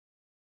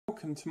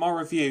Welcome to my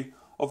review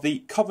of the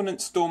Covenant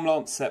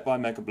Stormlance set by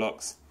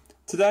Bloks.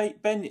 Today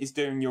Ben is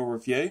doing your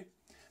review.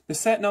 The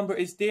set number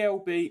is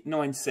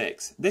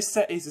DLB96. This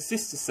set is a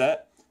sister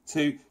set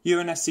to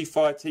UNSC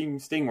Fireteam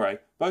Stingray.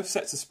 Both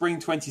sets are Spring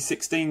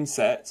 2016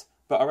 set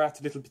but are out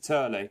a little bit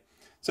early.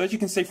 So as you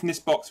can see from this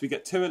box we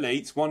get two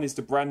elites. One is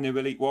the brand new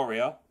Elite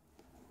Warrior,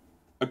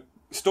 a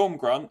Storm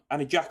Grunt and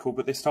a Jackal,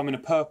 but this time in a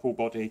purple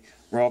body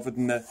rather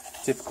than the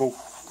typical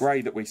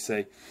grey that we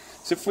see.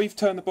 So if we've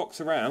turned the box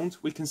around,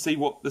 we can see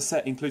what the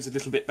set includes a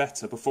little bit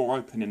better before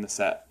opening the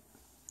set.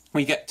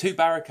 We get two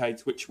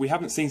barricades, which we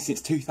haven't seen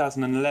since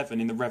 2011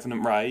 in the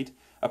Revenant Raid,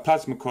 a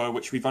plasma coil,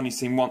 which we've only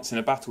seen once in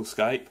a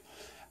battlescape,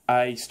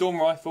 a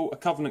storm rifle, a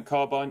Covenant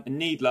carbine, a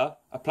needler,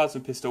 a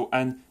plasma pistol,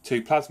 and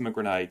two plasma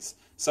grenades.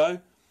 So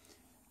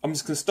I'm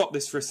just going to stop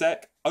this for a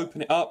sec,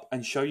 open it up,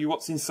 and show you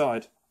what's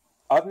inside.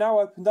 I've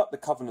now opened up the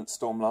Covenant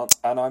Stormlance,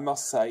 and I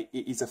must say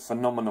it is a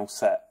phenomenal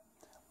set.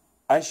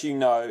 As you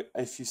know,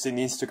 if you've seen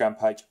the Instagram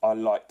page, I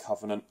like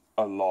Covenant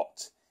a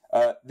lot.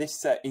 This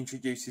set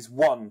introduces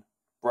one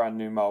brand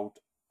new mould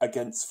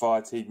against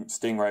Fireteam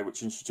Stingray,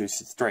 which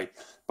introduces three.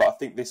 But I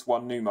think this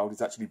one new mould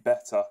is actually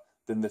better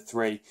than the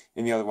three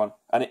in the other one.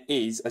 And it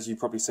is, as you've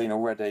probably seen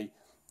already,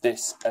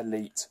 this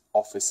Elite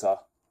Officer.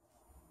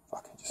 If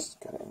I can just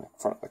get it in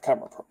front of the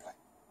camera properly.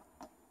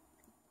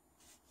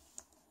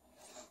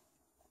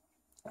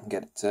 And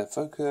get it to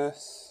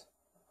focus.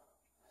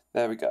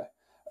 There we go.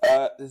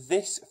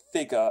 This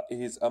figure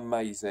is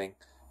amazing.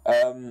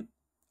 When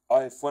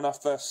I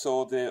first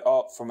saw the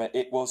art from it,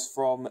 it was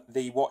from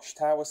the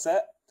Watchtower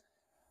set,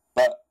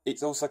 but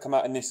it's also come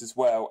out in this as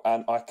well,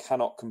 and I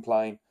cannot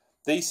complain.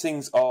 These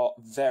things are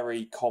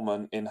very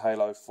common in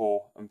Halo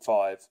 4 and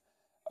 5.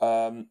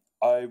 I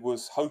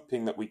was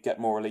hoping that we'd get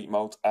more Elite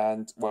molds,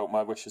 and, well,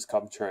 my wish has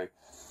come true.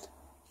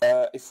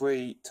 If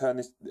we turn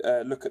this,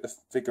 look at the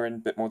figure in a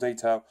bit more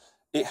detail,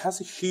 it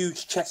has a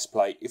huge chest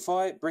plate. If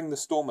I bring the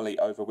Storm Elite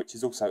over, which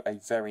is also a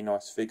very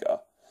nice figure,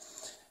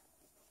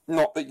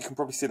 not that you can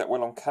probably see that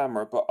well on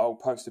camera, but I'll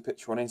post a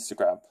picture on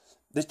Instagram.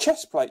 The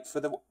chest plate for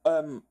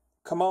the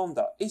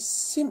Commander is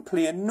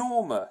simply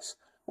enormous.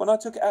 When I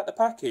took it out the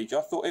package,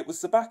 I thought it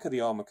was the back of the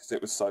armour because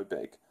it was so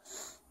big.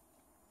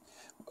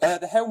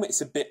 The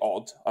helmet's a bit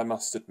odd, I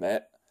must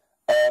admit,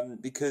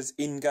 because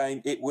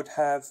in-game it would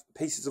have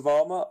pieces of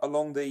armour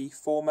along the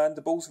four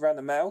mandibles around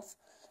the mouth.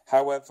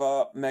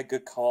 However, Mega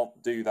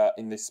can't do that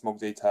in this small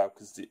detail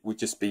because it would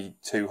just be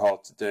too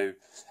hard to do,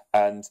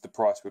 and the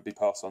price would be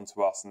passed on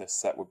to us and this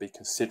set would be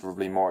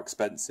considerably more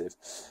expensive.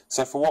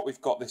 So for what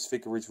we've got, this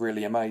figure is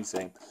really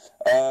amazing.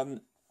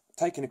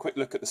 Taking a quick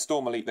look at the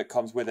Storm Elite that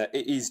comes with it,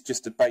 it is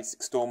just a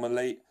basic Storm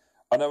Elite.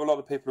 I know a lot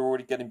of people are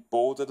already getting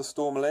bored of the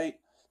Storm Elite,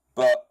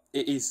 but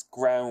it is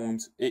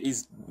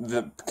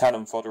the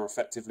cannon fodder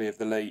effectively of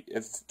the Elite,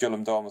 of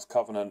Jullum Dharma's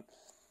Covenant.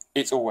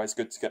 It's always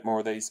good to get more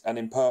of these, and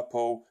in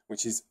purple,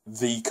 which is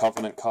the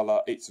Covenant colour,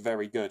 it's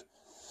very good.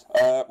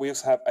 We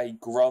also have a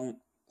Grunt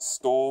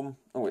Storm.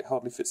 Oh, it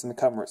hardly fits in the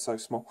camera, it's so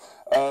small.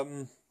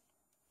 Let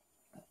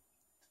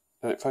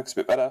it focus a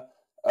bit better.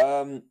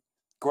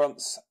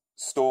 Grunts,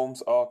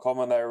 Storms are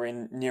common. They're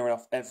in near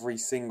enough every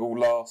single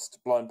last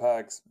blind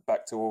pags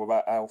back to all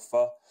about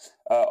Alpha.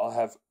 I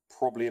have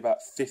probably about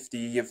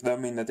 50 of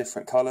them in the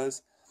different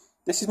colours.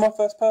 This is my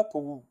first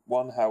purple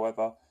one,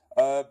 however.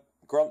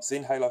 Grunts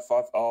in Halo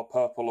 5 are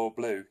purple or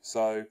blue,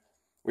 so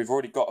we've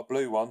already got a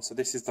blue one, so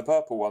this is the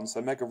purple one.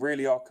 So Mega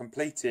really are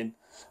completing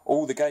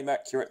all the game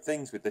accurate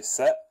things with this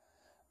set.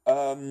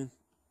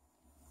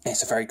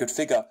 It's a very good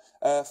figure.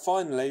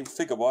 Finally,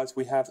 figure wise,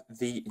 we have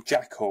the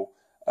Jackal.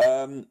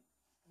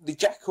 The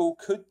Jackal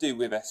could do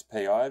with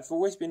SP. I've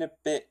always been a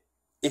bit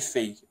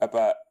iffy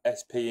about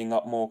SPing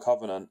up more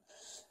Covenant.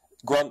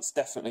 Grunts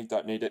definitely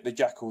don't need it. The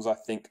Jackals, I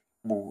think,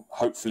 will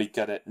hopefully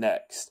get it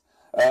next.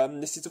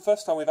 This is the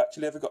first time we've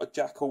actually ever got a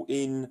Jackal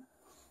in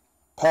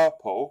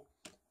purple.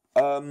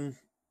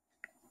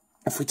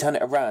 If we turn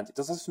it around, it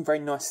does have some very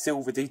nice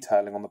silver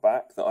detailing on the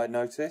back that I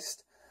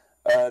noticed.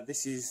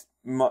 This is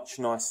much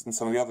nicer than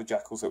some of the other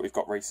Jackals that we've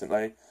got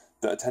recently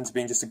that tend to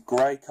be in just a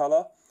grey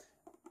colour.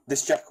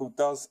 This Jackal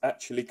does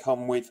actually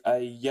come with a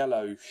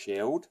yellow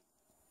shield.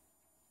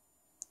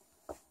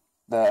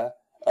 There.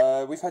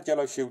 We've had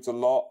yellow shields a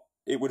lot.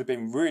 It would have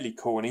been really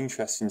cool and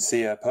interesting to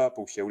see a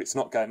purple shield. It's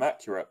not game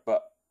accurate,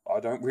 but I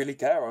don't really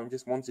care. I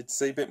just wanted to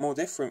see a bit more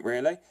different,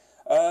 really.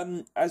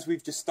 As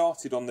we've just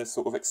started on this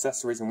sort of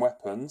accessories and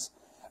weapons,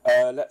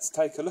 let's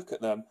take a look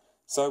at them.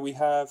 So we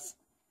have,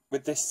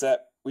 with this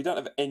set, we don't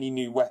have any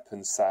new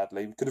weapons,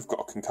 sadly. We could have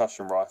got a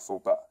concussion rifle,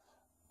 but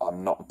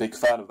I'm not a big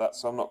fan of that,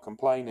 so I'm not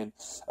complaining.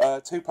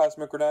 Two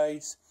plasma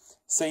grenades.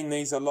 Seen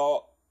these a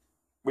lot.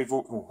 We've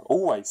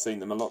always seen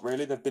them a lot,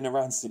 really. They've been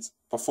around since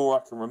before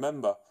I can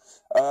remember.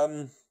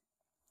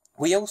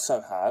 We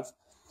also have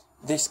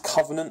this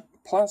Covenant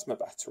plasma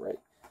battery.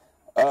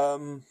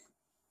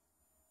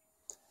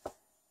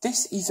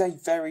 This is a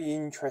very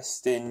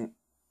interesting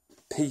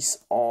piece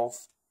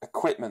of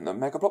equipment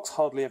that Bloks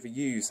hardly ever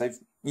use. They've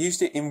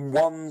used it in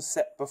one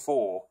set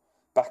before,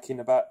 back in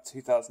about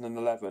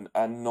 2011,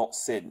 and not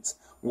since.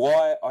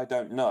 Why, I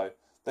don't know.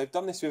 they've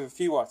done this with a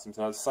few items,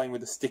 and the same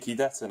with the sticky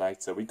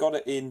detonator. We got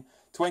it in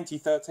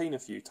 2013 a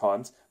few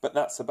times, but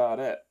that's about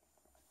it.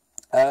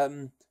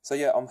 So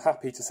yeah, I'm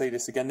happy to see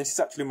this again. This is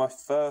actually my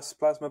first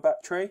plasma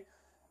battery,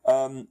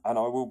 and I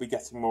will be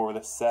getting more of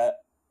this set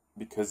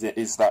because it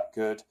is that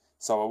good,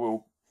 so I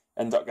will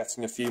end up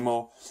getting a few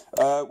more.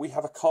 We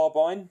have a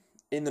carbine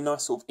in the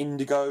nice sort of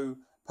indigo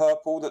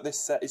purple that this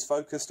set is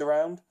focused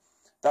around.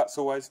 That's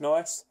always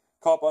nice.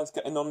 Carbine's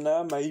getting on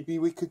now. Maybe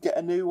we could get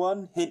a new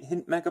one. Hint,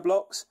 hint, Mega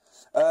Bloks.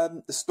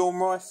 The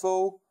Storm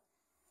Rifle.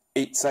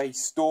 It's a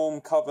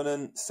Storm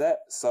Covenant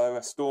set, so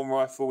a Storm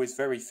Rifle is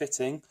very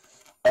fitting.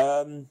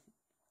 The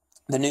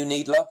new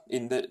Needler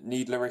in the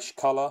Needlerish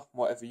colour,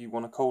 whatever you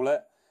want to call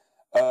it.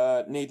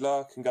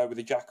 Needler can go with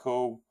the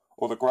Jackal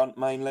or the Grunt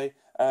mainly.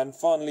 And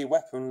finally,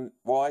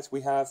 weapon-wise,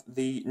 we have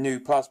the new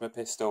Plasma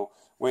Pistol,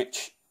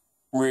 which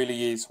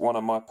really is one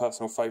of my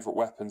personal favourite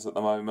weapons at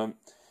the moment.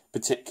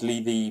 Particularly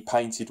the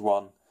painted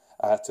one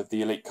out of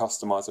the Elite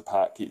Customizer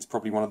pack. It's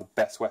probably one of the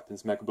best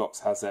weapons Mega Bloks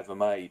has ever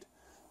made.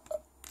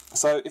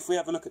 So if we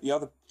have a look at the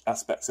other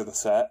aspects of the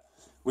set,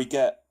 we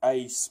get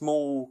a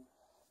small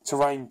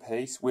terrain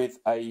piece with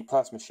a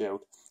plasma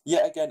shield.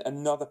 Yet again,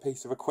 another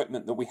piece of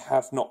equipment that we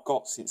have not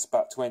got since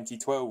about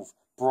 2012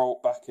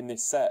 brought back in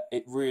this set.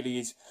 It really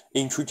is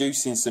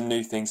introducing some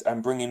new things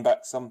and bringing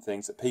back some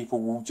things that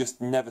people will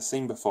just never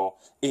seen before.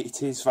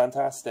 It is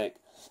fantastic.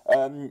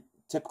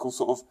 Typical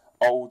sort of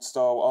old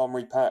style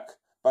armory pack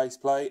base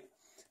plate,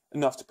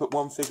 enough to put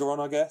one figure on,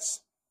 I guess.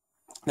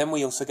 Then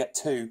we also get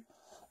two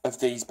of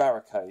these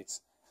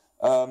barricades.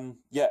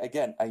 Yet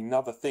again,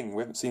 another thing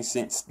we haven't seen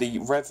since the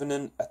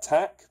Revenant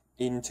attack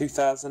in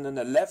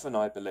 2011,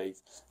 I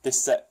believe.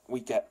 This set, we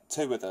get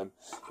two of them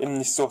in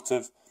this sort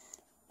of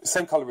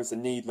same colour as the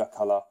Needler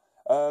colour.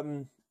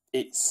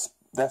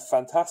 They're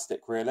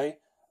fantastic, really.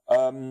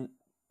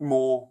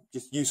 More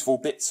just useful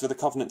bits for the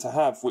Covenant to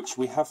have, which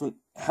we haven't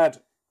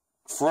had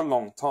for a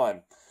long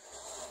time.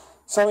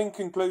 So in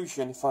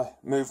conclusion, if I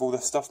move all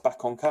this stuff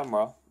back on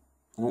camera,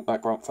 oh,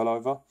 that grunt fell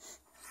over,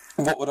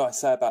 what would I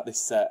say about this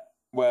set?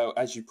 Well,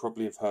 as you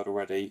probably have heard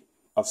already,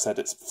 I've said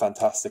it's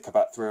fantastic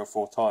about 3 or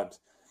 4 times,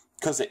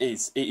 because it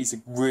is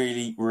a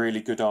really,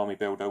 really good army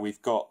builder.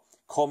 We've got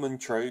common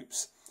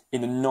troops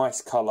in a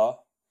nice colour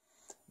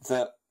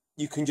that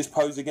you can just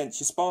pose against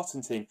your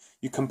Spartan team.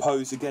 You can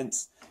pose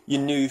against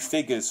your new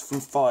figures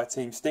from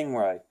Fireteam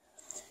Stingray.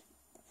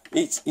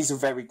 It is a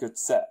very good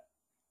set.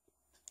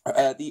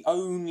 The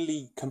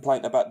only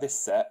complaint about this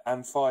set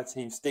and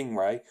Fireteam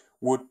Stingray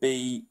would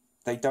be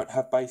they don't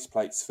have base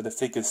plates for the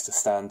figures to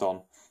stand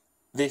on.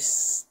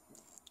 This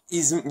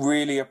isn't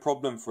really a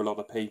problem for a lot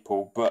of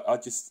people, but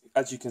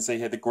as you can see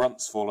here, the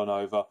grunt's fallen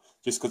over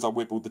just because I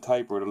wibbled the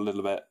table a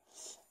little bit.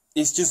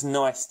 It's just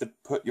nice to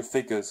put your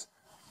figures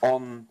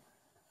on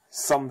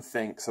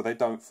something so they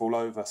don't fall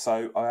over,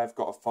 so I have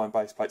got to find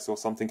base plates or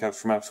something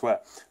else from elsewhere.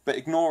 But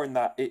ignoring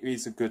that, it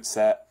is a good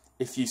set.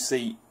 If you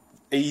see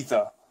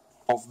either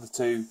of the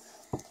two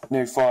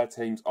new fire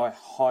teams, I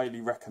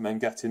highly recommend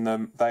getting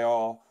them. They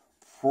are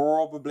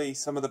probably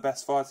some of the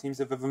best fire teams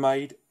I've ever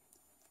made.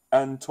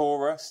 And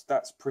Taurus,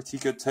 that's pretty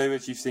good too,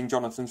 as you've seen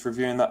Jonathan's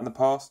reviewing that in the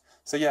past.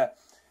 So yeah,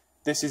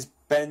 this is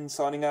Ben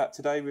signing out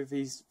today with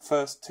his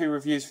first 2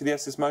 reviews for the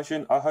SS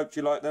Motion. I hope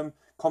you like them.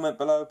 Comment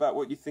below about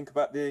what you think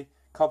about the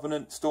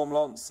Covenant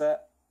Stormlance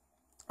set.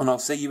 And I'll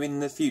see you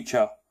in the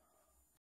future.